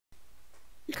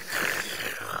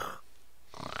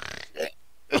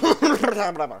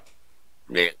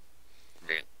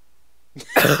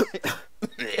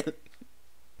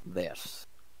This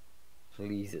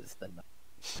pleases the night.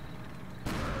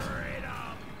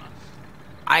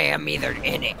 I am either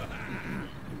in it.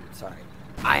 Sorry.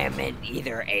 I am in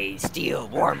either a steel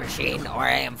war machine or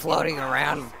I am floating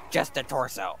around just a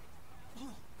torso.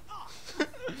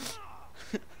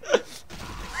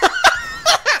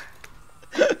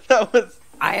 That was.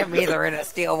 I am either in a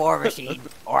steel war machine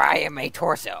or I am a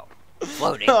torso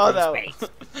floating through space.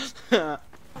 You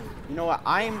know what?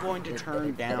 I am going to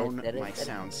turn down my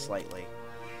sound slightly.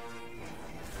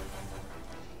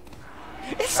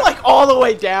 It's like all the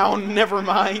way down. Never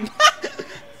mind.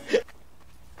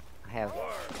 I have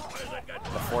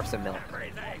the force of milk.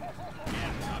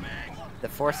 The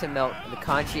force of milk. The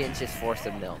conscientious force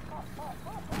of milk.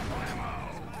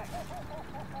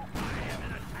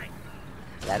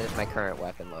 That is my current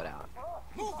weapon loadout.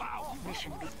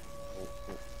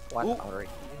 What? Alright.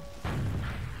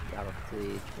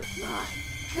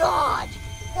 God!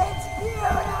 It's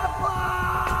beautiful!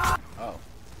 Oh.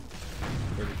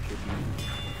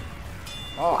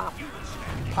 Oh.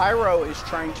 Pyro is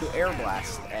trying to air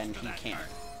blast and he can't.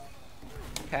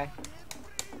 Okay.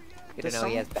 Good to know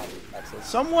he has bad reflexes.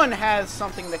 Someone has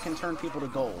something that can turn people to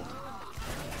gold.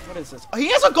 What is this? Oh, he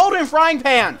has a golden frying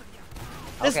pan!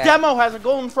 This demo has a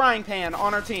golden frying pan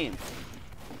on our team.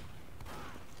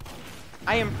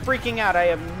 I am freaking out. I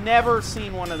have never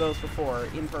seen one of those before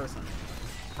in person.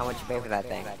 How much you pay for that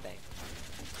thing?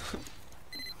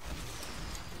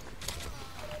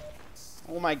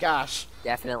 Oh my gosh.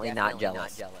 Definitely not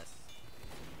jealous.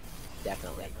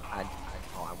 Definitely. I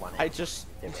want it. I just...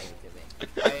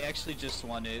 I actually just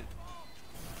won it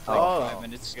like 5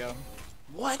 minutes ago.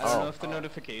 What? I don't know if the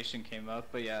notification came up,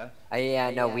 but yeah. Yeah,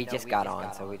 no, we just got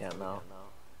on, so we don't know.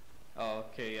 Oh,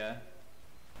 okay, yeah.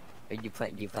 Do you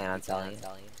plan on selling it?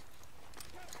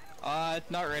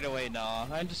 Not right away, no.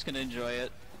 I'm just gonna enjoy it.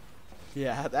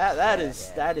 Yeah, that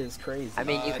is crazy. I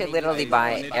mean, you could literally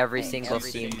buy every single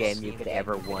Steam game you could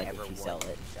ever want if you sell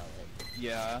it.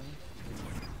 Yeah.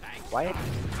 Why did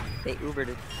they Ubered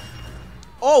it?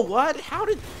 Oh, what? How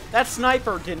did... That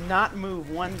sniper did not move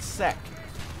 1 sec.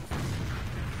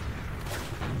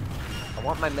 I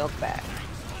want my milk back.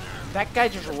 That guy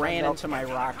just ran into my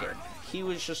rocket. He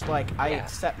was just like, I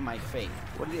accept my fate.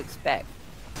 What do you expect?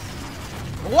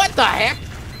 What the heck?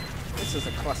 This is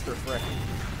a cluster frick.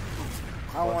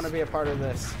 I don't want to be a part of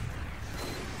this.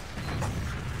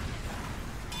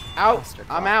 Out.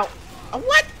 I'm out.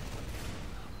 What?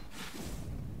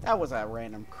 That was a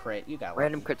random crit. You got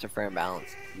random crits are fair and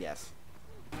balanced. Yes.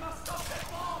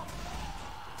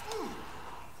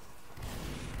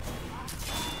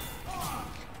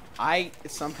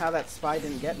 Somehow that spy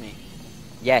didn't get me.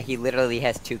 Yeah, he literally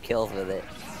has 2 kills with it.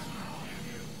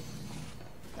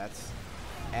 That's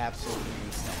absolutely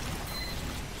insane.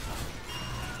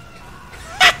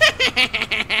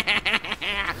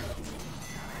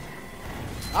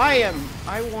 I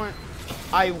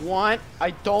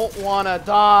don't wanna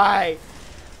die.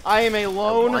 I am a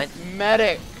lone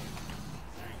medic.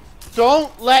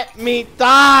 Don't let me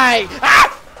die!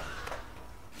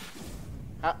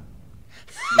 Ah!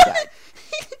 You died.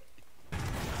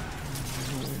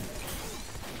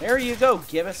 There you go,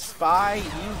 give a spy,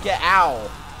 you get owl.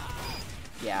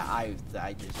 Yeah, I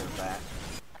deserve that.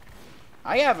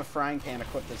 I have a frying pan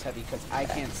equipped as heavy because I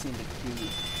can't seem to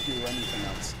do anything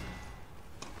else.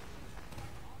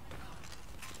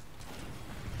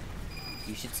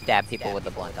 You should stab people with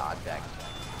a blunt object.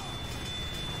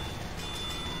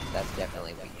 That's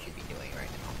definitely what you should be doing right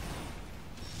now.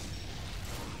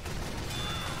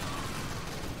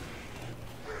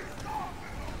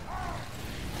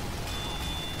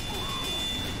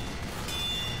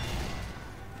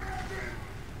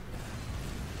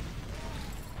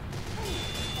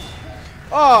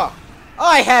 Oh!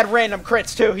 I had random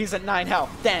crits too. He's at 9 health.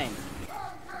 Dang.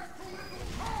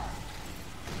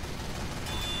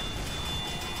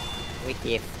 We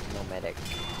have no medic.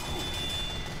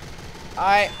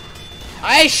 I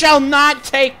shall not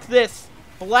take this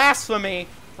blasphemy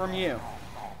from you.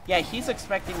 Yeah, he's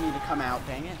expecting me to come out.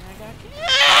 Dang it.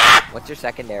 What's your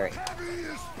secondary?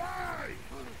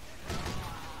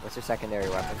 What's your secondary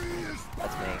weapon?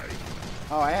 That's me.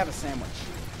 Oh, I have a sandwich.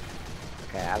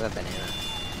 Okay, I have a banana.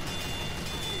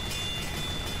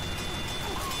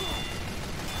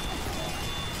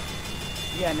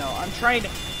 Yeah, no, I'm trying to...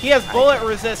 He has bullet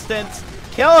resistance.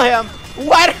 Kill him.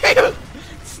 What are you...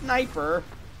 Sniper.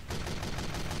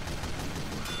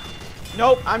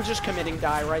 Nope, I'm just committing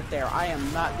die right there. I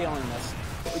am not dealing this.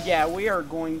 Yeah, we are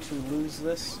going to lose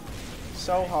this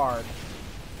so hard.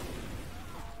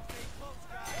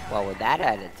 Well, with that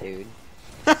attitude...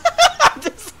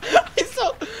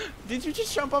 Did you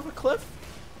just jump off a cliff?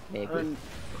 Maybe. Or,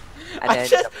 I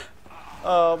did.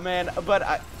 Oh man, but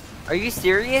Are you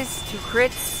serious? 2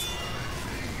 crits?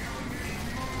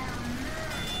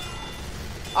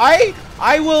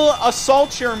 I will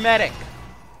assault your medic.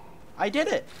 I did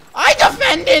it. I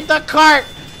defended the cart.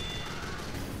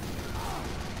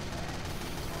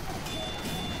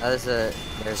 Oh, there's a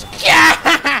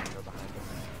Yeah!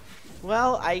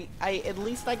 Well, I at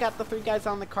least I got the 3 guys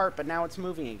on the cart, but now it's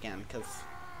moving again because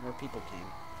more people came.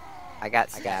 I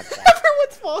got stabbed.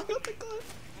 Everyone's falling off the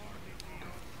cliff.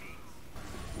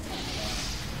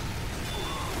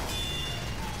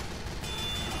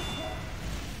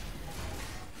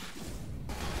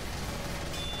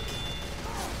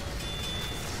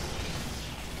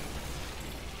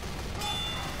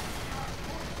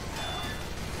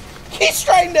 He's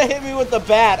trying to hit me with the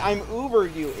bat. I'm Uber,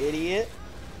 you idiot.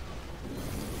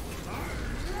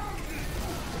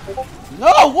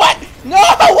 No, what? No,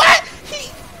 what?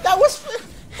 That was...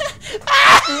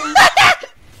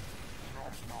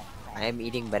 I am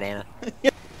eating banana.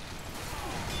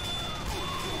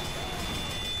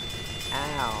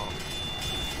 Ow.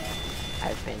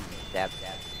 I've been stabbed.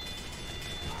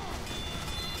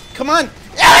 Come on.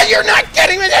 Ah, you're not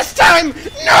getting me this time.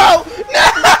 No,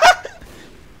 no.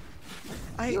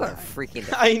 You are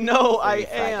freaking. I know I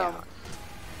am.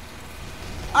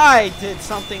 I did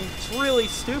something really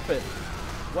stupid.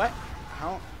 What?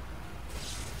 How?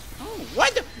 Oh,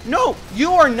 what? No,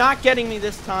 you are not getting me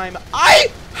this time.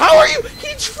 How are you?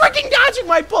 He's freaking dodging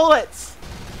my bullets.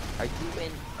 Are you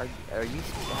in? Are you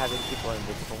having people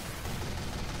invisible?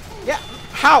 Yeah.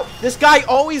 How? This guy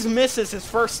always misses his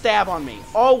first stab on me.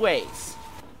 Always.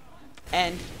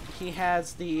 And he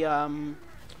has the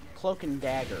cloak and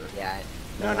dagger. Yeah.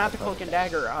 No, not the cloak and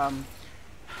dagger. I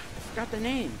forgot the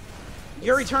name.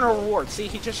 Your eternal reward. See,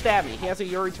 he just stabbed me. He has a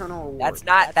your eternal reward.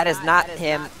 That is not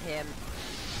him.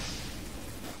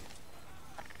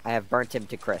 I have burnt him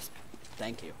to crisp.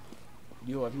 Thank you.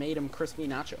 You have made him crispy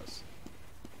nachos.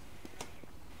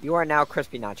 You are now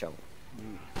crispy nacho.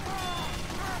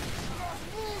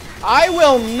 I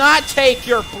will not take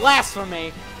your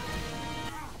blasphemy.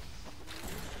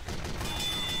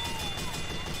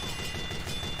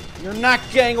 You're not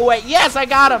getting away. Yes, I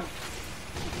got him.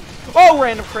 Oh,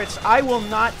 random crits. I will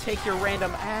not take your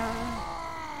random...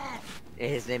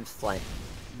 His name's Flint.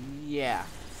 Yeah,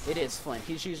 it is Flint.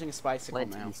 He's using a bicycle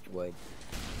Flint now. Eastwood.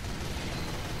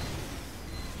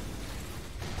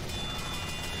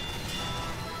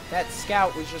 That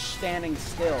scout was just standing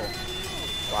still.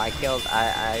 Well, I didn't kill him.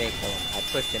 I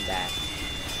pushed him back.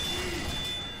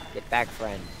 Get back,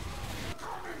 friend.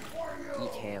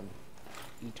 Eat ham.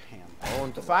 Eat ham.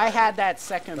 If I had that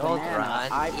second Don't banana,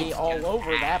 run. I'd be all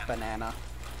over that banana.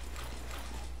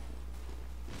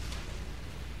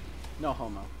 No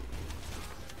homo.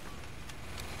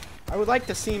 I would like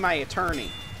to see my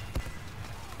attorney.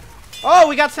 Oh,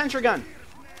 we got sentry gun.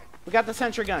 We got the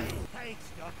sentry gun.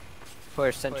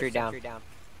 Push sentry down. Mission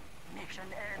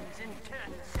ends in 10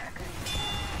 seconds.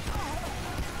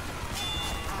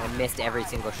 I missed every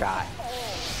single shot.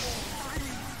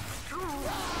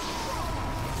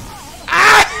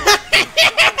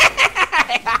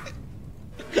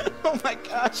 Oh my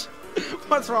gosh.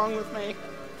 What's wrong with me?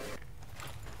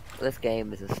 This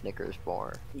game is a Snickers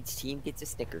bar. Each team gets a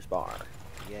Snickers bar.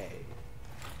 Yay.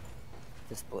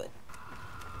 To split.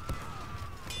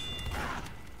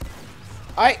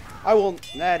 I will.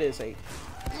 That is a.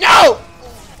 No!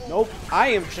 Nope. I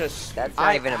am just. That's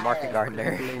not even a market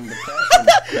gardener.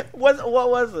 What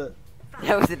was it?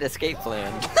 That was an escape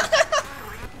plan.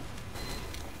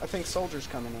 I think soldiers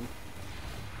coming in.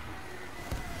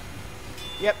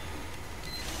 Yep.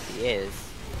 He is.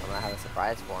 I'm gonna have a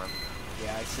surprise for him.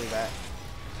 Yeah, I see that.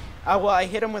 Well, I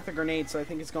hit him with a grenade, so I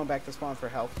think he's going back to spawn for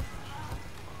health.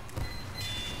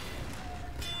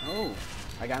 Oh,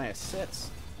 I got an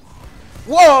assist.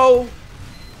 Whoa!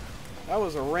 That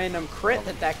was a random crit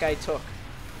that guy took.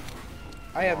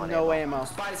 I have no ammo.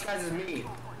 Spice is me.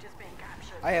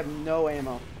 I have no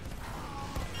ammo.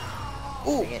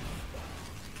 Ooh! Dang it.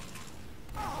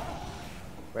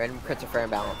 Random crits are fair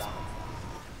and balanced.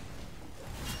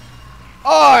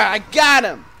 Oh, I got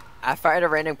him! I fired a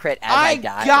random crit as I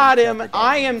died. I got him!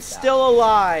 I am still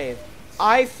alive!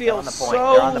 I feel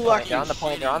so lucky. They're on the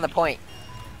point. They're on the point.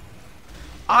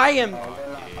 I am...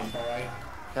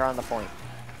 They're on the point.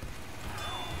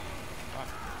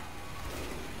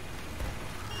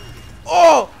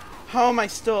 Oh! How am I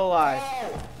still alive?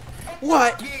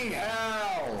 What?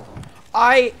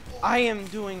 I am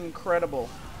doing incredible.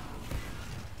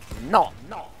 No.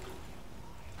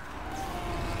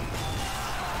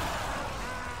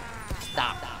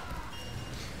 Stop.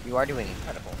 You are doing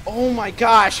incredible. Oh my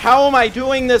gosh, how am I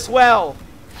doing this well?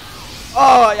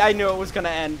 Oh, I knew it was gonna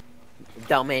end.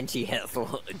 Dalmanchi has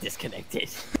disconnected.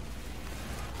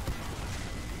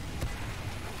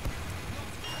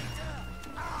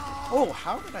 Oh,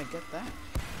 how did I get that?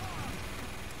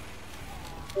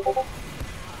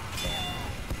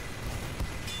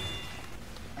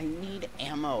 I need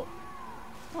ammo.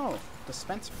 Oh,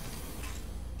 dispenser.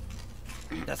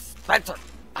 Dispenser.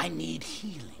 I need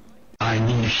healing. I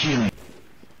need healing.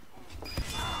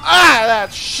 Ah,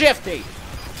 that's shifty.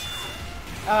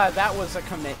 That was a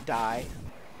commit die.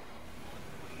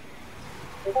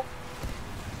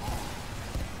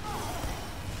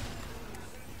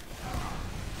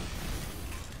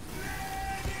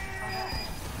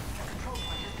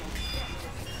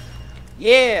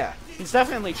 Yeah, he's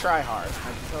definitely try hard. I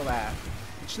can feel that.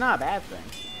 It's not a bad thing.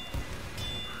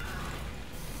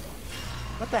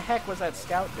 What the heck was that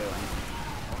scout doing?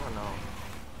 I don't know.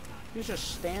 He was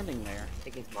just standing there. I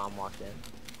think his mom walked in.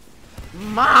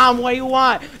 Mom, what do you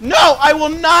want? No, I will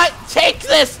not take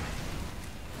this!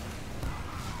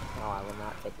 No, I will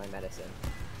not take my medicine.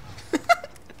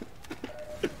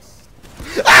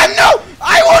 Ah, no!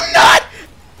 I will not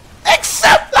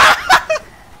accept that!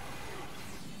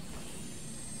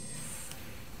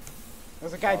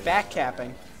 There's a guy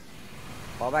backcapping.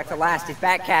 Fall back to last. He's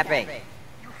backcapping.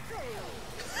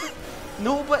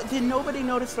 No, but did nobody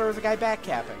notice there was a guy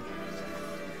backcapping?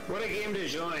 What a game to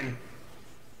join.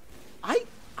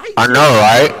 I know,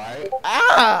 right?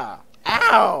 Ah!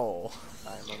 Ow!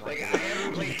 Like, I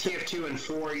haven't played TF2 in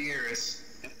 4 years.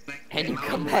 And you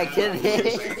come back to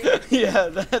this. Yeah,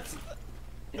 that's...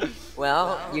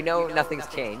 Well, you know nothing's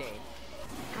changed.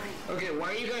 Okay,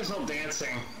 why are you guys all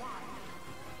dancing?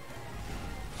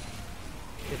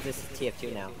 Because this is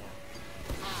TF2 now.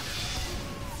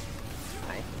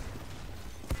 Nice.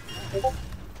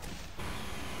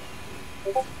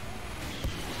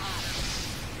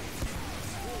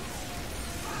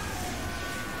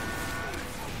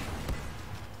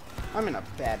 I'm in a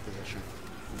bad position.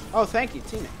 Oh, thank you,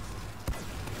 teammate.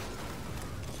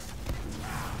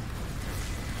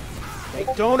 They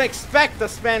don't expect the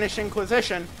Spanish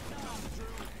Inquisition.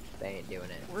 They ain't doing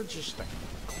it. We're just a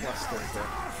cluster here.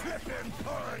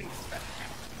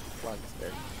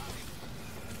 Plugster.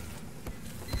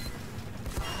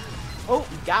 Oh,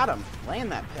 got him.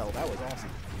 Land that pill. That was awesome.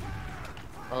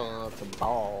 Oh, it's a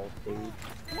ball, dude.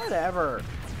 Whatever.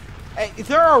 Hey,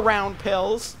 there are round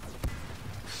pills.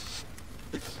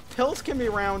 Pills can be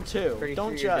round too. Pretty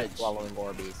Don't sure you're judge. just swallowing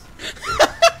Orbeez.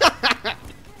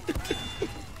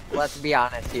 Let's be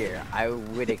honest here. I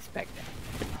would expect that.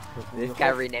 This guy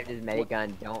renamed his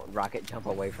medigun. Don't rocket jump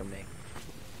away from me.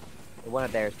 One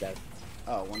of theirs does.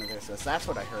 Oh, one of theirs says. That's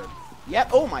what I heard.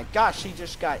 Yep. Oh my gosh, he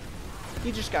just got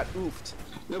oofed.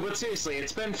 No, but seriously,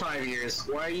 it's been 5 years.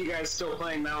 Why are you guys still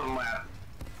playing Mountain Lap?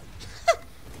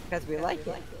 Because we like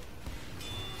it.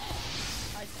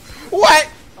 What?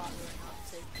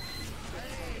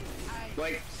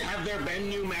 Like, have there been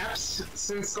new maps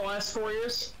since the last 4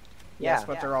 years? Yes,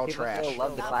 but they're all People trash. still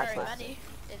love the Not very classless. many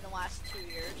in the last 2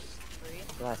 years. 3.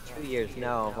 The last 2 years,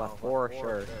 no. Well, 4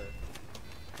 sure.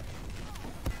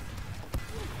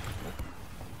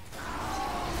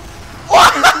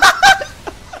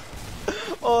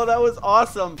 Oh, that was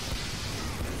awesome.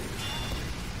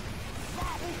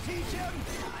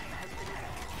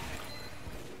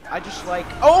 I just like...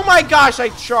 Oh my gosh, I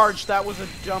charged. That was a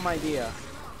dumb idea.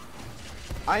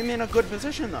 I'm in a good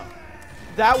position, though.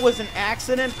 That was an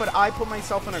accident, but I put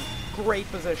myself in a great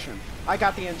position. I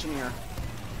got the engineer.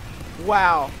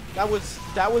 Wow. That was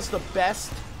the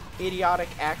best idiotic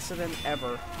accident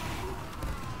ever.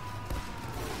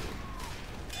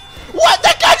 What?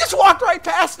 That guy just walked right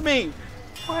past me!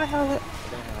 What the hell?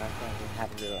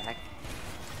 Have to relax.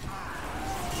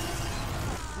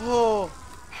 Oh,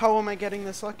 how am I getting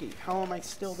this lucky? How am I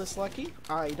still this lucky?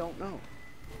 I don't know.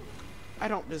 I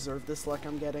don't deserve this luck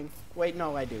I'm getting. Wait,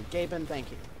 no, I do. Gaben,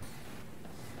 thank you.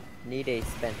 Need a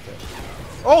Spencer.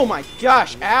 Oh my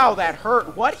gosh, ow, that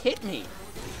hurt. What hit me?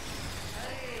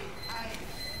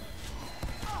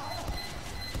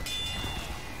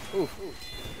 Oof.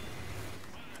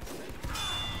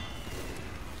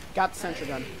 Got the sentry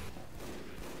gun.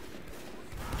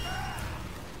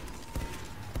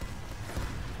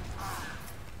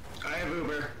 I have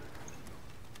Uber.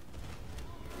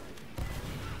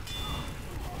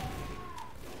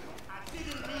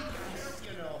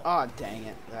 Oh, dang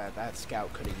it. That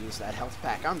scout could have used that health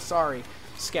pack. I'm sorry,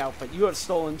 scout, but you have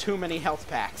stolen too many health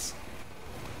packs.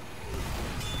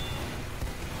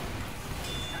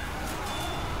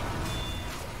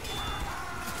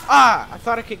 Ah, I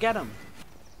thought I could get him.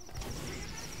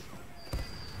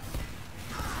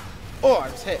 Oh, I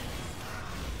was hit.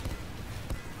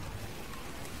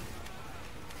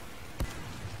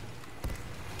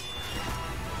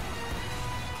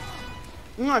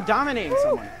 I'm dominating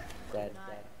someone. Dead.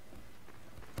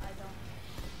 I don't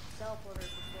teleported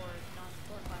before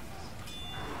non-sport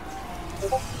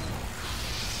classes.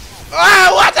 Ah,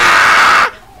 what the?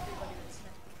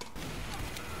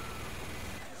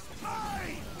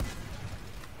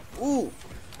 Ooh,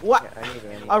 what? Yeah, I need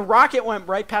ammo. A rocket went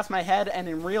right past my head, and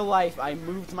in real life, I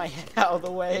moved my head out of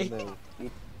the way. Move.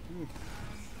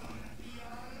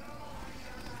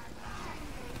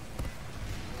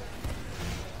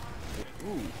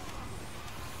 Ooh.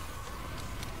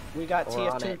 We got We're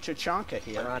on TF2 it. Chachanka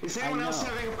here. Is anyone else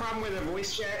having a problem with the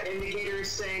voice chat indicator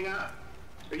staying up?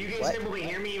 Are you guys What? able to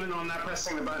hear me even though I'm not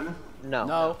pressing the button? No.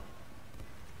 No.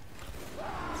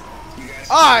 You guys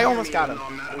Oh, I can hear almost me got even him. though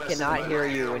I'm not We pressing the cannot button? hear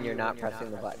you when you're not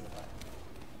pressing the button.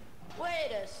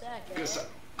 Wait a second. Because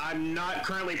I'm not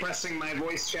currently pressing my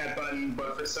voice chat button,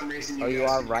 but for some reason you Oh, you guys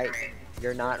are can hear right. me.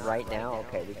 You're not right now?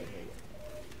 Okay, we can hear you.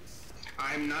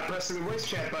 I'm not pressing the voice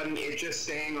chat button, it's just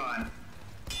staying on.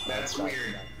 That's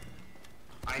weird.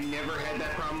 I never had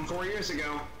that problem 4 years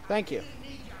ago. Thank you.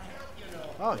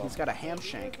 Oh, he's got a ham Your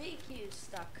shank. VQ is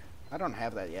stuck. I don't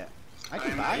have that yet. I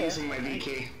can I'm buy it. using my V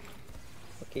key.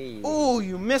 Okay. Ooh,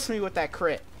 you missed me with that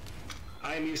crit.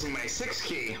 I'm using my 6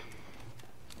 key.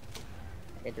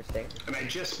 Interesting. And I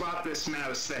just bought this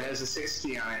mouse that has a 6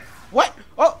 key on it. What?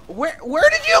 Oh, where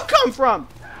did you come from?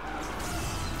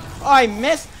 Oh, I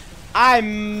missed. I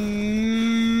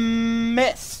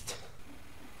missed.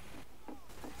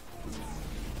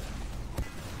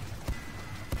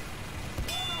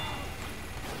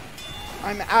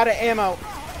 I'm out of ammo.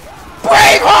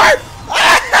 Braveheart!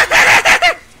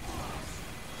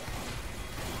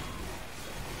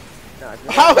 No, it's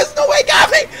How is no way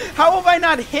got me? How have I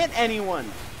not hit anyone?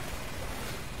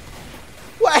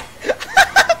 What?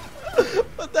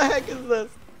 What the heck is this?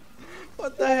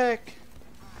 What the heck?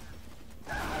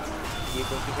 Do you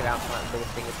think you could outsmart the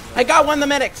thing? I got one of the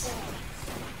medics.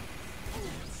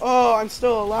 Oh, I'm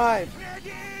still alive.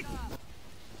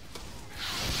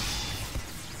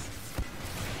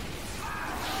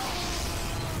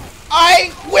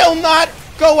 I will not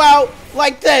go out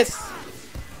like this.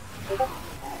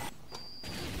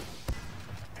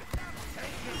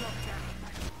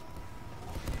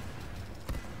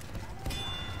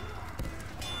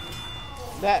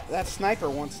 That sniper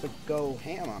wants to go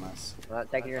ham on us. I'm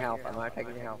not taking your health. I'm not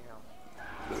taking your health.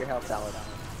 Get your health salad.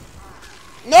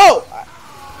 No!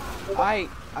 I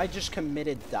just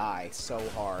committed die so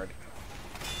hard.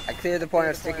 I cleared the point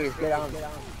of stickies. Get on.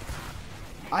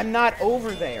 I'm not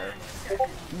over there.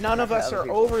 None of us are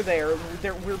over there.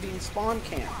 We're being spawn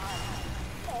camped.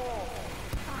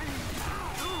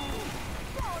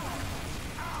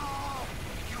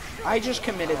 I just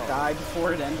committed die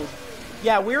before it ended.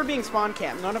 Yeah, we were being spawn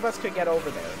camped. None of us could get over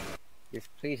there. Your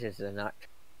please is not.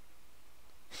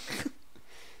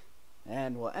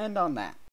 And we'll end on that.